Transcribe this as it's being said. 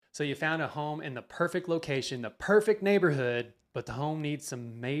So you found a home in the perfect location, the perfect neighborhood, but the home needs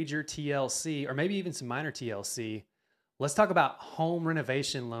some major TLC or maybe even some minor TLC. Let's talk about home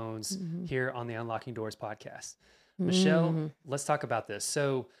renovation loans here on the Unlocking Doors podcast. Michelle, let's talk about this.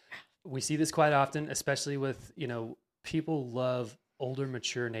 So we see this quite often, especially with, people love older,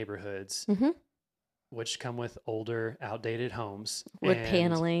 mature neighborhoods, which come with older, outdated homes. With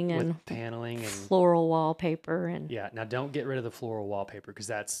paneling and floral wallpaper. And yeah, now don't get rid of the floral wallpaper because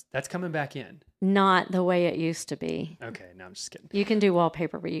that's coming back in. Not the way it used to be. Okay, no, I'm just kidding. You can do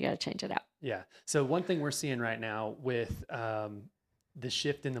wallpaper, but you got to change it out. Yeah. So one thing we're seeing right now with the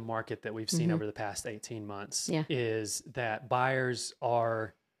shift in the market that we've seen over the past 18 months is that buyers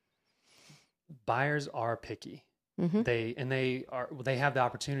are picky. They have the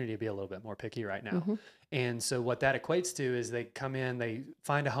opportunity to be a little bit more picky right now. And so what that equates to is they come in, they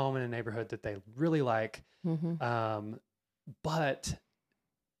find a home in a neighborhood that they really like, but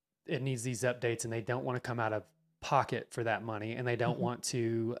it needs these updates and they don't want to come out of pocket for that money, and they don't want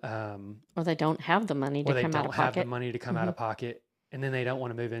to or they don't have the money to come out of pocket. Or they don't have the money to come out of pocket, and then they don't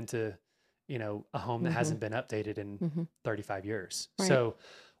want to move into a home that hasn't been updated in 35 years. Right. So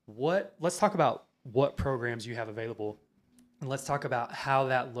let's talk about what programs you have available, and let's talk about how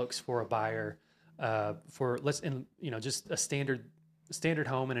that looks for a buyer just a standard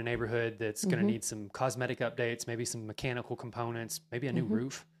home in a neighborhood that's going to need some cosmetic updates, maybe some mechanical components, maybe a new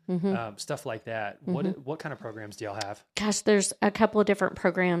roof. Stuff like that. What kind of programs do y'all have? Gosh, there's a couple of different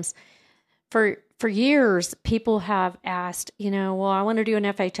programs. For years, people have asked, well, I want to do an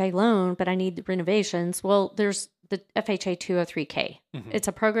FHA loan, but I need the renovations. Well, there's the FHA 203K. It's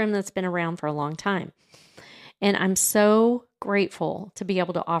a program that's been around for a long time. And I'm so grateful to be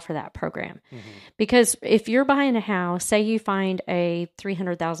able to offer that program. Because if you're buying a house, say you find a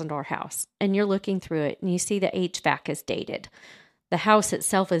 $300,000 house and you're looking through it and you see the HVAC is dated. The house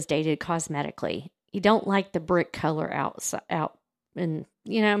itself is dated cosmetically. You don't like the brick color out, and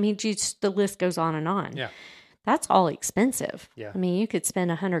the list goes on and on. Yeah, that's all expensive. Yeah, I mean, you could spend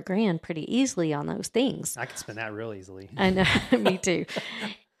 $100,000 pretty easily on those things. I could spend that real easily. I know, me too.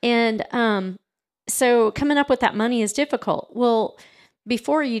 And so coming up with that money is difficult. Well,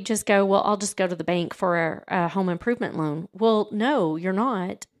 before you just go, well, I'll just go to the bank for a home improvement loan. Well, no, you're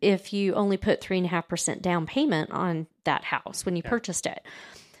not. If you only put 3.5% down payment on that house when you purchased it.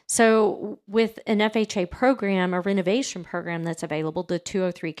 So with an FHA program, a renovation program that's available, the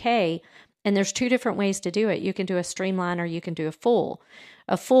 203K, and there's two different ways to do it. You can do a streamline or you can do a full.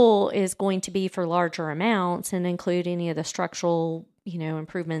 A full is going to be for larger amounts and include any of the structural,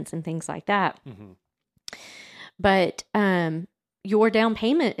 improvements and things like that. But your down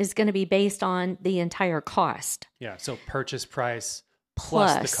payment is going to be based on the entire cost. Yeah. So purchase price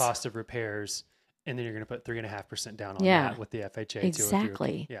plus the cost of repairs. And then you're going to put 3.5% down on that with the FHA.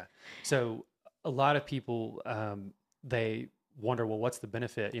 Exactly. Yeah. So a lot of people, they wonder, well, what's the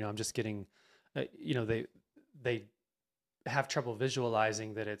benefit? I'm just getting, they have trouble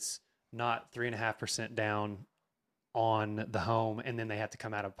visualizing that it's not 3.5% down on the home, and then they have to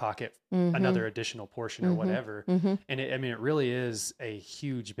come out of pocket another additional portion or whatever. And it really is a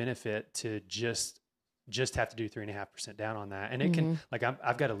huge benefit to just have to do 3.5% down on that. And it can, like,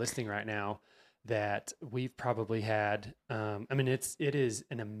 I've got a listing right now that we've probably had. It is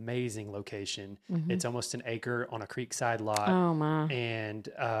an amazing location. It's almost an acre on a creekside lot. Oh my! And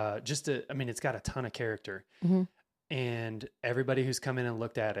it's got a ton of character. And everybody who's come in and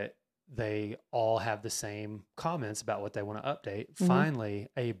looked at it, they all have the same comments about what they want to update. Finally,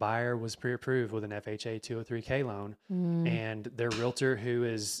 a buyer was pre-approved with an FHA 203K loan, and their realtor, who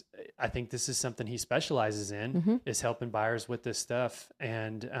is, I think this is something he specializes in, is helping buyers with this stuff.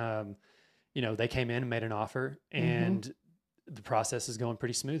 And, they came in and made an offer, and the process is going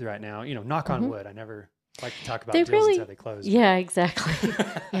pretty smooth right now. Knock on wood. I never like to talk about deals until they close. Yeah, exactly.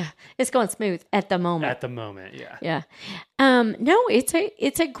 Yeah. It's going smooth at the moment. Yeah. Yeah. No,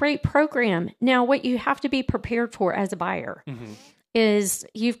 it's a great program. Now, what you have to be prepared for as a buyer is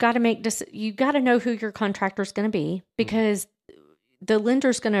you've got to know who your contractor is going to be, because the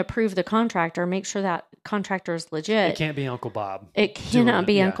lender's going to approve the contractor, make sure that contractor is legit. It can't be Uncle Bob. It cannot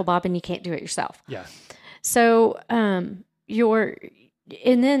be Uncle Bob, and you can't do it yourself. Yeah. So,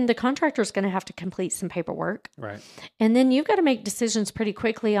 and then the contractor is going to have to complete some paperwork. Right. And then you've got to make decisions pretty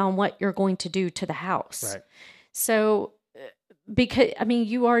quickly on what you're going to do to the house. Right. So, because,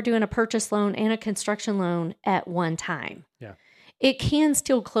 you are doing a purchase loan and a construction loan at one time. Yeah. It can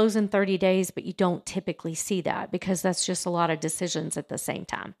still close in 30 days, but you don't typically see that because that's just a lot of decisions at the same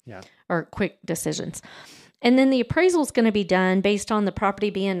time. Yeah. Or quick decisions. And then the appraisal is going to be done based on the property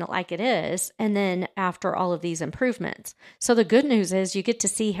being like it is, and then after all of these improvements. So the good news is you get to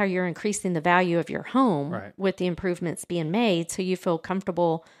see how you're increasing the value of your home Right. with the improvements being made, so you feel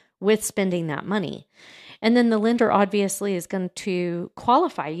comfortable with spending that money. And then the lender obviously is going to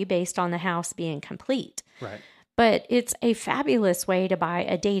qualify you based on the house being complete. Right. But it's a fabulous way to buy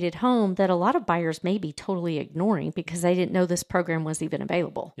a dated home that a lot of buyers may be totally ignoring because they didn't know this program was even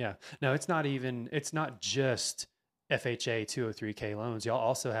available. Yeah. No, it's not just FHA 203K loans. Y'all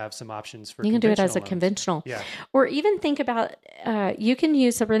also have some options for You can do it as a loans. conventional. Yeah. Or even think about, you can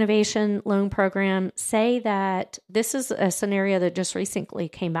use a renovation loan program. Say that this is a scenario that just recently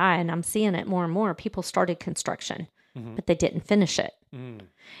came by, and I'm seeing it more and more. People started construction, but they didn't finish it. And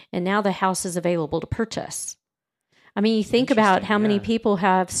now the house is available to purchase. I mean, you think about how many people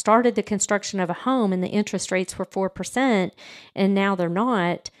have started the construction of a home and the interest rates were 4% and now they're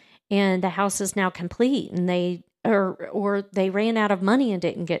not, and the house is now complete, and they or they ran out of money and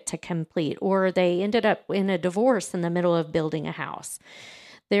didn't get to complete, or they ended up in a divorce in the middle of building a house.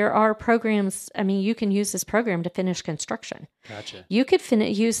 There are programs, I mean, you can use this program to finish construction. Gotcha. You could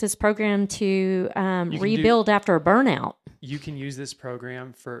use this program to rebuild after a burnout. You can use this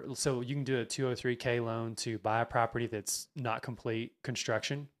program so you can do a 203K loan to buy a property that's not complete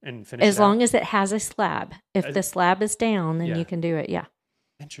construction and finish as it out. long as it has a slab. If the slab is down, then you can do it. Yeah.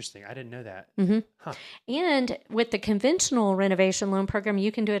 Interesting. I didn't know that. Mm-hmm. Huh. And with the conventional renovation loan program,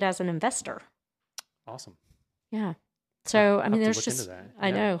 you can do it as an investor. Awesome. Yeah. So, I mean, there's just,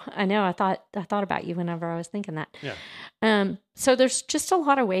 I know. I thought about you whenever I was thinking that. Yeah. So there's just a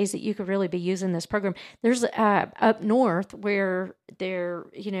lot of ways that you could really be using this program. There's up north where the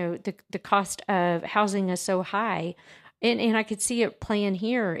cost of housing is so high, and I could see it playing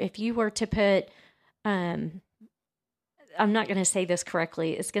here. If you were to put, I'm not going to say this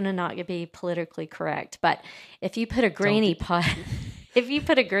correctly. It's going to not be politically correct, but if you put a granny pod. If you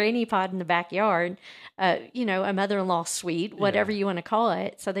put a granny pod in the backyard, a mother-in-law suite, whatever you want to call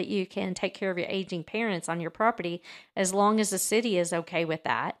it, so that you can take care of your aging parents on your property, as long as the city is okay with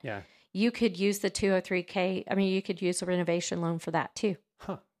that, you could use the 203K. I mean, you could use a renovation loan for that too.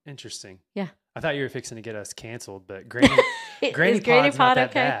 Huh. Interesting. Yeah. I thought you were fixing to get us canceled, but granny pod's not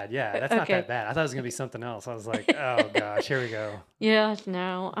that bad. Yeah, that's not that bad. I thought it was going to be something else. I was like, oh gosh, here we go. Yeah,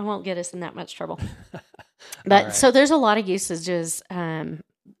 no, I won't get us in that much trouble. But so there's a lot of usages,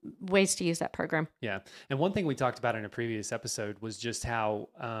 ways to use that program. Yeah. And one thing we talked about in a previous episode was just how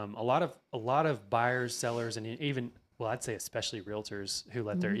a lot of buyers, sellers, and even, well, I'd say especially realtors who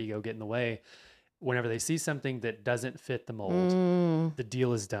let their ego get in the way, whenever they see something that doesn't fit the mold, the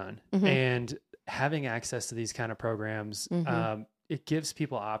deal is done. And having access to these kind of programs, it gives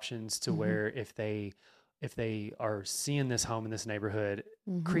people options to where if they are seeing this home in this neighborhood,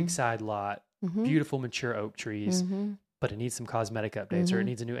 creekside lot, beautiful mature oak trees, but it needs some cosmetic updates or it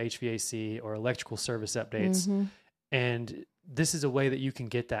needs a new HVAC or electrical service updates. And this is a way that you can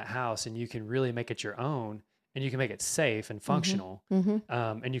get that house and you can really make it your own, and you can make it safe and functional.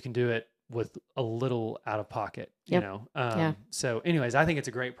 And you can do it with a little out of pocket, you know? So anyways, I think it's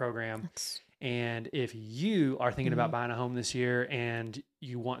a great program. And if you are thinking about buying a home this year and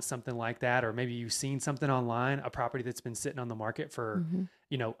you want something like that, or maybe you've seen something online, a property that's been sitting on the market for,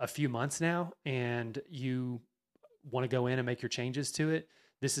 a few months now, and you want to go in and make your changes to it,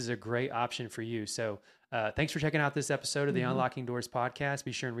 this is a great option for you. So thanks for checking out this episode of the Unlocking Doors podcast.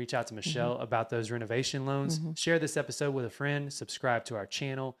 Be sure and reach out to Michelle about those renovation loans. Share this episode with a friend, subscribe to our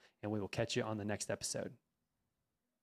channel, and we will catch you on the next episode.